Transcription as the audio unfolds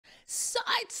So,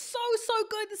 it's so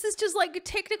good. This is just like a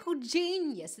technical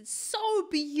genius. It's so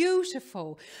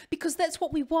beautiful because that's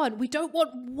what we want. We don't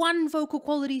want one vocal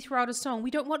quality throughout a song.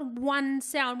 We don't want one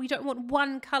sound. We don't want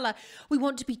one color. We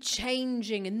want to be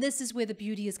changing, and this is where the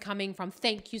beauty is coming from.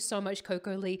 Thank you so much,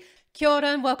 Coco Lee. Kia ora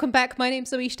and welcome back. My name's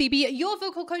Zoe Stebe, your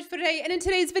vocal coach for today, and in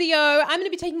today's video, I'm going to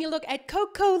be taking a look at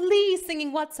Coco Lee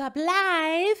singing What's Up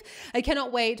live. I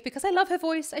cannot wait because I love her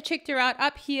voice. I checked her out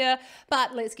up here,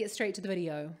 but let's get straight to the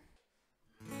video.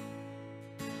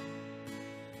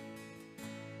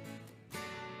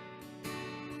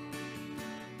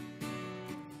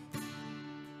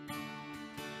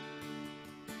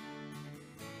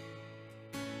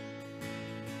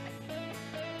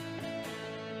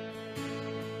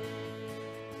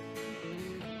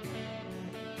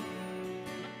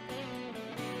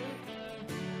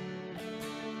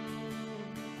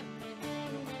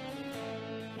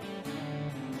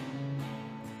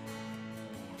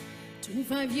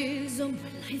 25 years of my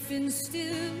life and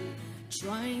still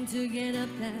trying to get up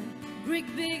that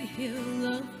great big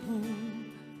hill of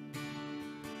home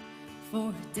for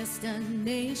a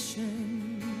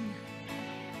destination.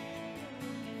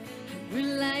 I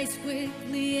realized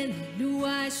quickly, and I knew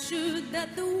I should,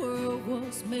 that the world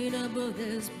was made up of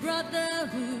this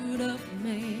brotherhood of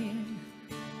man,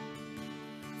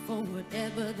 for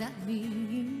whatever that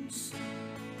means.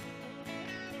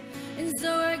 And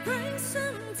so I cry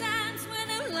sometimes when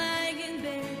I'm lying in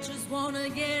bed, just wanna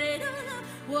get it all out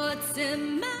what's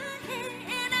in my head.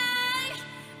 And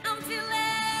I'm feeling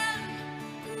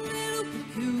a little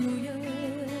peculiar,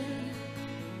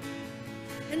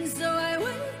 and so I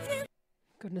went in.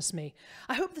 Goodness me.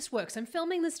 I hope this works. I'm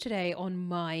filming this today on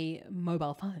my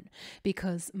mobile phone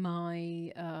because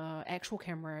my actual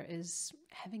camera is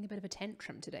having a bit of a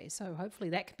tantrum today, so hopefully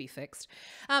that can be fixed.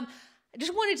 I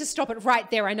just wanted to stop it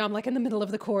right there. I know I'm like in the middle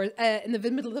of the chorus, in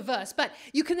the middle of the verse, but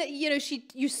you can, you know,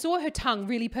 you saw her tongue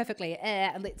really perfectly.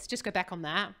 Let's just go back on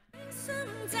that.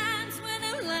 Sometimes when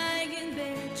I'm lying in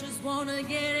bed, just wanna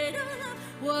get it all out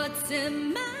what's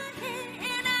in my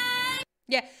head.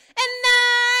 And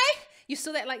You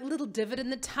saw that like little divot in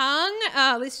the tongue.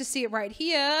 Let's just see it right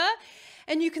here,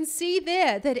 and you can see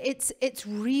there that it's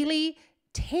really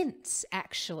tense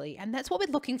actually, and that's what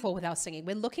we're looking for with our singing.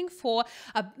 We're looking for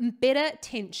a better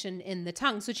tension in the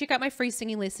tongue. So check out my free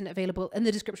singing lesson available in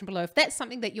the description below if that's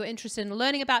something that you're interested in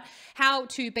learning about, how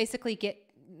to basically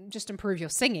just improve your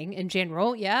singing in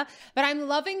general. Yeah, but I'm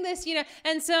loving this, you know.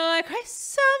 And so I cry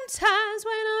sometimes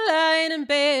when I'm lying in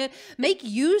bed. Make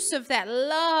use of that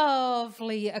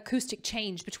lovely acoustic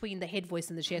change between the head voice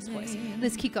and the chest voice.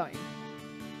 Let's keep going.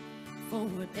 For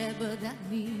whatever that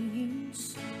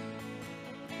means.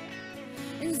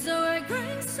 And so I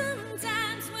cry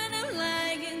sometimes when I'm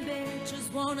lying in bed,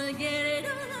 just wanna get it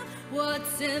all out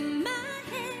what's in my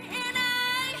head. And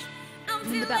I'm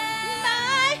feeling a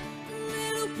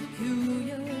little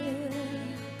peculiar,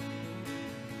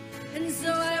 and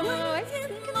so I wake in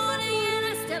the morning and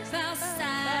I step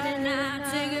outside and I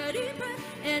take a deep breath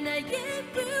and I get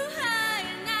real high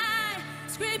and I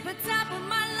scrape the top of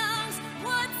my lungs,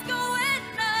 what's going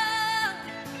on?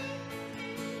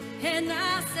 And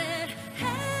I said,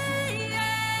 hey,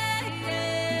 yeah,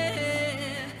 yeah,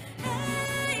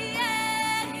 hey,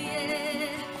 yeah, yeah.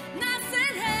 And I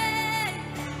said, hey,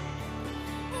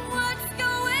 what's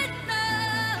going on?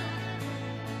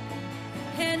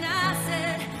 And I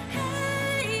said,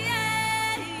 hey,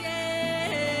 yeah, yeah,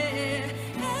 hey,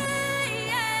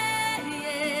 yeah,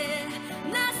 yeah.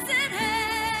 And I said,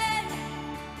 hey,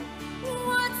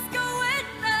 what's going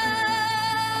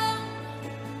on?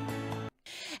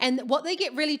 And what they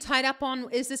get really tied up on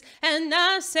is this, and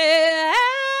I say,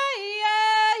 hey,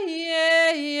 yeah,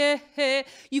 yeah, yeah.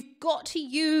 You've got to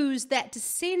use that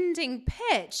descending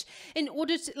pitch in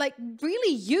order to like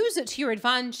really use it to your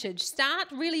advantage. Start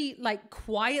really like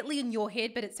quietly in your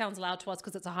head, but it sounds loud to us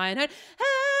because it's a higher note.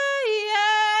 Hey,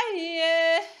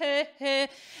 yeah, yeah.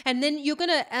 And then you're going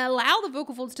to allow the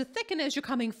vocal folds to thicken as you're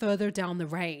coming further down the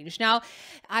range. Now,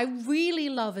 I really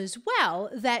love as well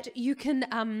that you can,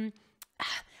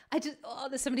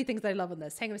 there's so many things that I love on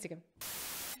this. Hang on a second.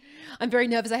 I'm very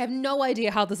nervous. I have no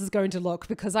idea how this is going to look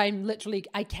because I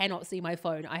cannot see my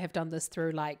phone. I have done this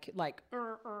through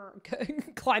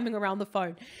climbing around the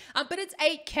phone. But it's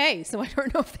 8K, so I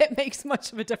don't know if that makes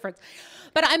much of a difference.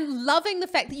 But I'm loving the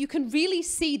fact that you can really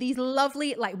see these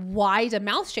lovely, like wider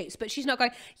mouth shapes, but she's not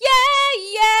going, yeah,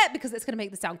 yeah, because it's going to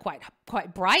make the sound quite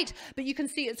bright. But you can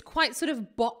see it's quite sort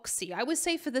of boxy. I would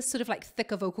say for this sort of like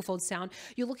thicker vocal fold sound,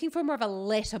 you're looking for more of a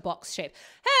letterbox shape.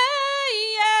 Hey,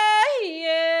 yeah, hey,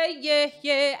 yeah, yeah,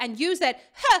 yeah, and use that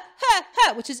ha, ha,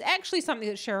 ha, which is actually something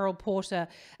that Cheryl Porter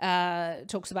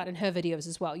talks about in her videos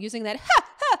as well, using that ha,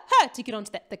 ha, ha to get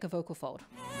onto that thicker vocal fold.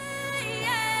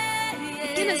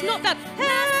 Again, it's not about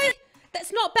hey,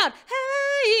 that's not about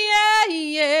hey, yeah,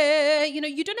 yeah. You know,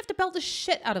 you don't have to belt the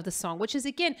shit out of the song, which is,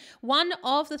 again, one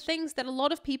of the things that a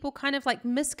lot of people kind of like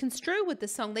misconstrue with the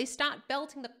song. They start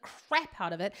belting the crap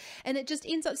out of it, and it just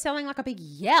ends up sounding like a big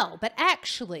yell. But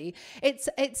actually, it's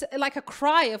like a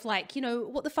cry of like, you know,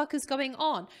 what the fuck is going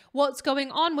on? What's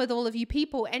going on with all of you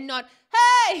people? And not,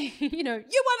 hey, you know,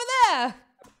 you over there.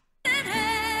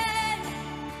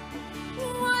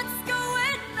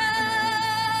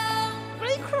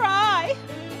 Cry.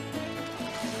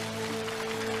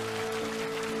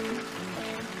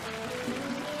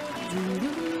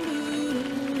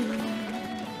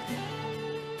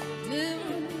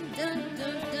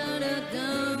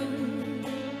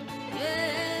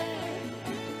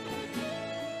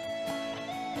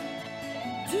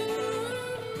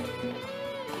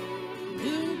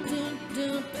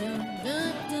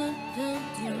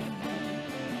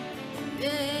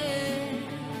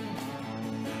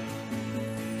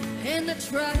 And I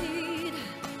tried,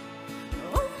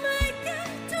 oh my God,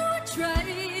 do I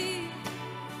try?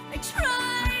 I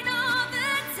tried all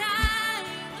the time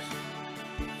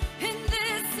in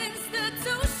this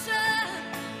institution,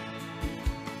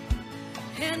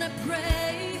 and I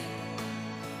pray,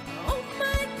 oh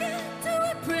my God, do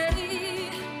I pray?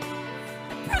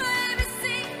 I pray every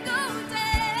single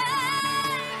day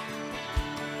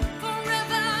for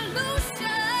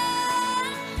revolution,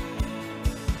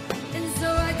 and so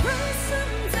I cry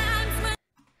sometimes when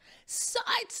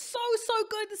It's so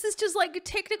good. This is just like a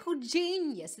technical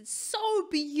genius. It's so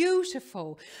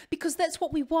beautiful because that's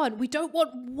what we want. We don't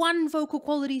want one vocal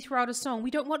quality throughout a song.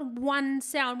 We don't want one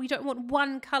sound. We don't want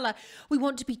one color. We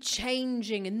want to be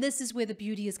changing, and this is where the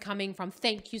beauty is coming from.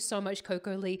 Thank you so much,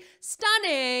 Coco Lee.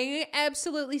 Stunning,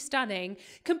 absolutely stunning.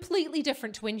 Completely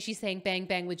different to when she's saying bang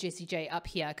bang with Jessie J up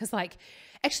here, because like,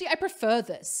 actually, I prefer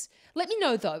this. Let me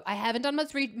know, though. I haven't done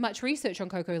much research on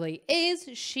Coco Lee. Is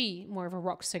she more of a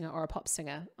rock singer or a pop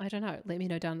singer? I don't know. Let me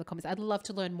know down in the comments. I'd love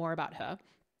to learn more about her.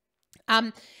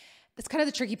 That's kind of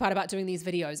the tricky part about doing these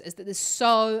videos, is that there's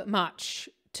so much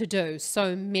to do,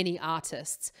 so many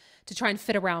artists to try and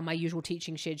fit around my usual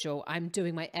teaching schedule. I'm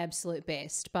doing my absolute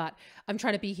best, but I'm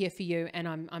trying to be here for you, and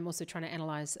I'm also trying to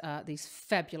analyze these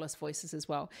fabulous voices as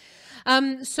well.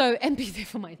 And be there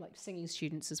for my like singing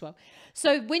students as well.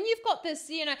 So when you've got this,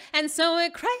 you know, and so I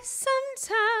cry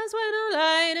sometimes when I'm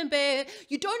lying in bed,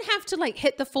 you don't have to like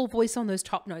hit the full voice on those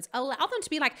top notes. Allow them to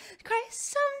be like, cry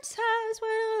sometimes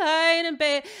when I'm lying in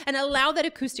bed, and allow that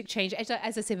acoustic change. As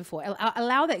I said before,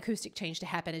 allow that acoustic change to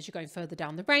happen as you're going further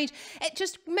down the range. It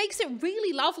just makes it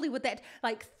really lovely with that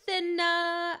like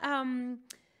thinner,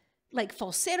 like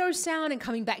falsetto sound, and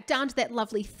coming back down to that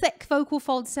lovely thick vocal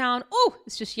fold sound. Oh,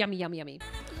 it's just yummy, yummy, yummy.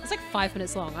 It's like 5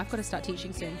 minutes long. I've got to start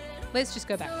teaching soon. Let's just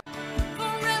go back.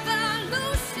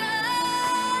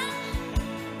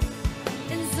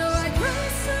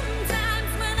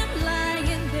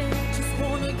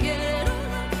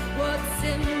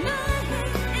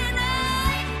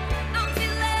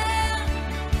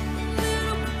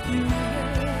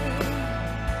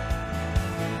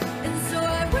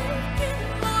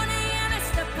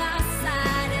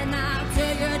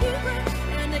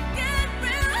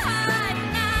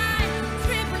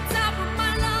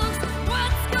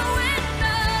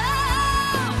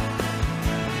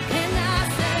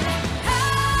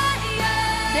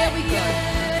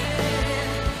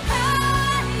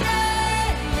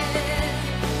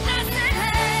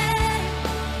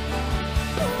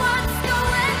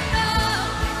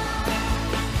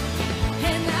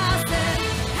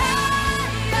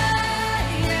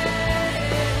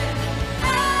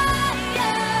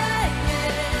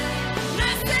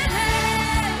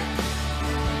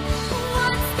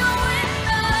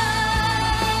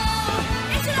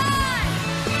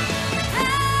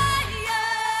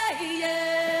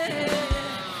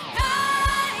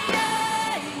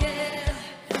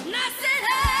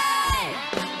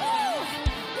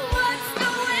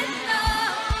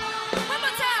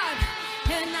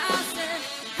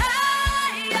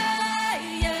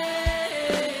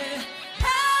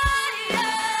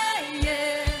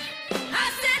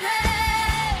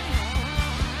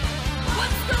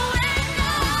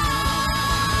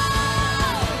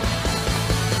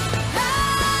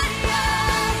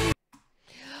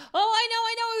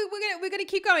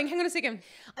 Keep going. Hang on a second.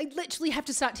 I literally have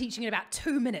to start teaching in about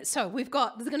 2 minutes. So we're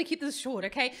going to keep this short,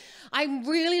 okay? I'm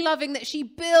really loving that she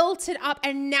built it up,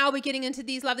 and now we're getting into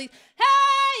these lovely,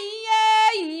 hey, yeah,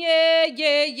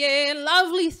 Yeah.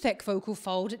 Lovely thick vocal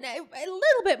fold. A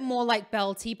little bit more like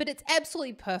belty, but it's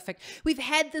absolutely perfect. We've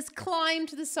had this climb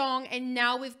to the song, and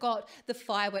now we've got the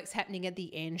fireworks happening at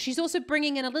the end. She's also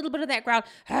bringing in a little bit of that ground.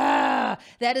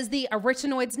 That is the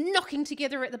arytenoids knocking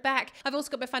together at the back. I've also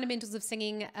got my Fundamentals of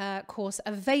Singing course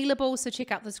available, so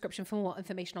check out the description for more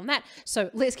information on that. So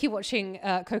let's keep watching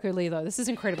Coco Lee, though. This is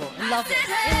incredible. I love it.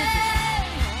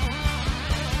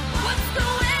 What's going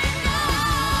on?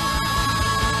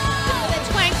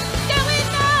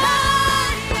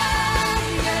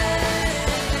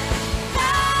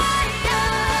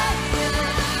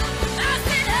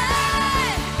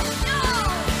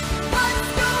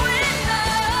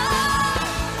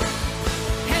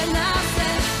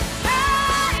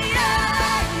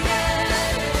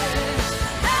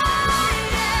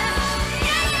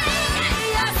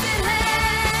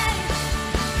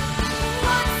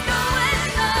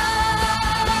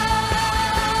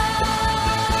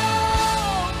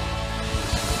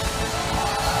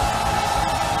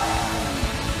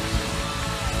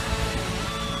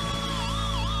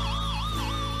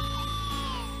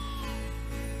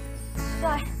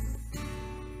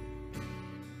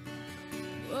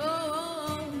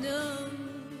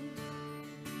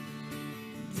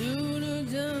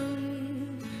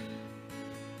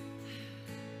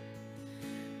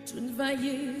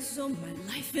 Years of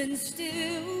my life and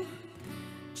still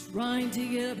trying to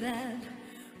get up that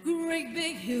great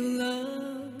big hill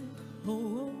of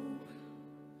hope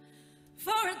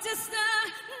for a destination.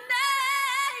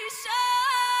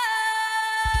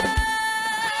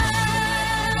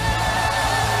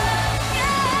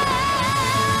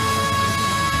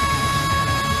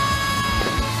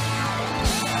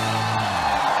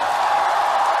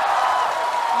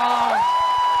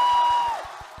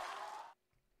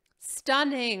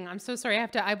 Stunning. I'm so sorry.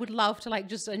 I would love to like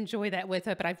just enjoy that with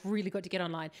her, but I've really got to get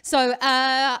online. So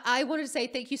I wanted to say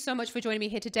thank you so much for joining me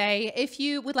here today. If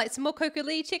you would like some more Coco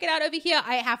Lee, check it out over here.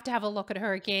 I have to have a look at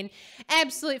her again.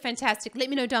 Absolutely fantastic. Let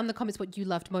me know down in the comments what you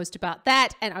loved most about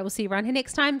that, and I will see you around here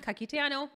next time. Ka kite anō.